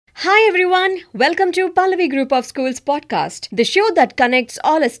Hi everyone, welcome to Pallavi Group of Schools podcast, the show that connects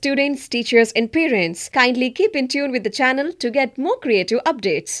all our students, teachers, and parents. Kindly keep in tune with the channel to get more creative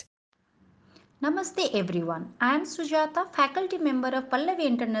updates. Namaste everyone. I am Sujata, faculty member of Pallavi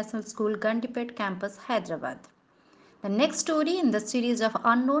International School, Gandipet campus, Hyderabad. The next story in the series of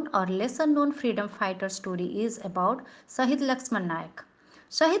unknown or lesser known freedom fighter story is about Shahid Laxman Naik.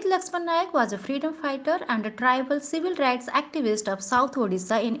 Shahid Laxman Naik was a freedom fighter and a tribal civil rights activist of South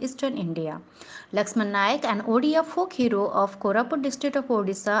Odisha in eastern India. Laxman Naik, an Odia folk hero of Koraput district of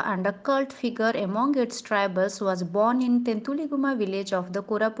Odisha and a cult figure among its tribals, was born in Tentuliguma village of the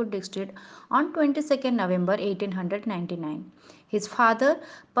Koraput district on 22nd November 1899. His father,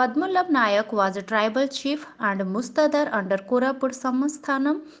 Padmalabh Nayak, was a tribal chief and Mustadar under Koraput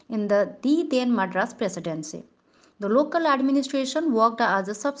Samasthanam in the then Madras Presidency. The local administration worked as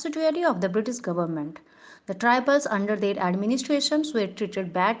a subsidiary of the British government. The tribals under their administrations were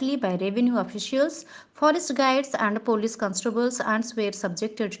treated badly by revenue officials, forest guides, and police constables and were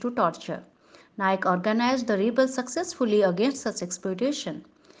subjected to torture. Naik organized the rebels successfully against such exploitation.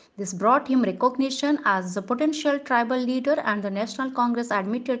 This brought him recognition as a potential tribal leader, and the National Congress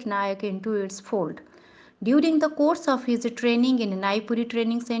admitted Naik into its fold. During the course of his training in Naipuri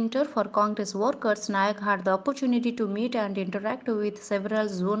Training Center for Congress workers, Nayak had the opportunity to meet and interact with several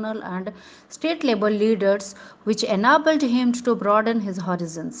zonal and state level leaders, which enabled him to broaden his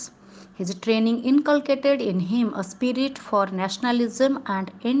horizons. His training inculcated in him a spirit for nationalism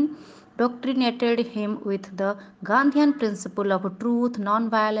and indoctrinated him with the Gandhian principle of truth,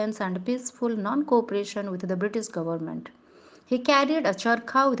 non-violence, and peaceful non-cooperation with the British government. He carried a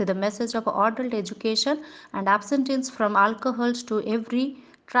charkha with the message of adult education and abstinence from alcohol to every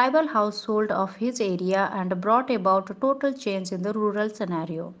tribal household of his area and brought about a total change in the rural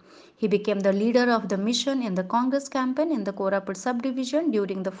scenario. He became the leader of the mission in the Congress campaign in the Koraput subdivision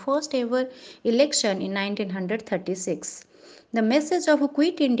during the first ever election in 1936. The message of a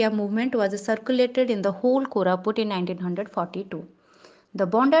Quit India movement was circulated in the whole Koraput in 1942. The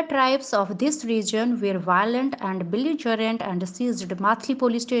Bonda tribes of this region were violent and belligerent and seized Mathli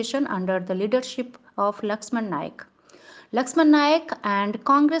police station under the leadership of Laxman Naik. Laxman Naik and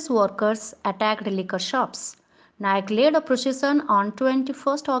Congress workers attacked liquor shops. Naik led a procession on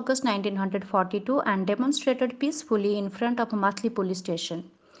 21st August 1942 and demonstrated peacefully in front of Mathli police station.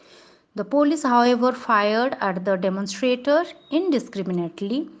 The police, however, fired at the demonstrator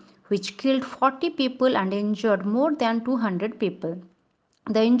indiscriminately, which killed 40 people and injured more than 200 people.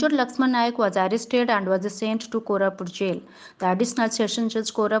 The injured Laxman Naik was arrested and was sent to Koraput jail. The additional session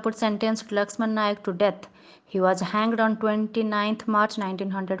judge Koraput sentenced Laxman Naik to death. He was hanged on 29th March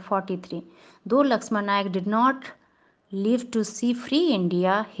 1943. Though Laxman Naik did not live to see free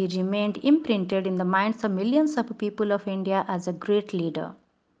India, he remained imprinted in the minds of millions of people of India as a great leader.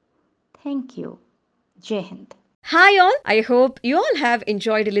 Thank you. Jai Hind. Hi all, I hope you all have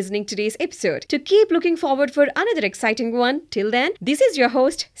enjoyed listening to today's episode. To keep looking forward for another exciting one, till then, this is your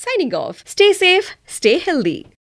host signing off. Stay safe, stay healthy.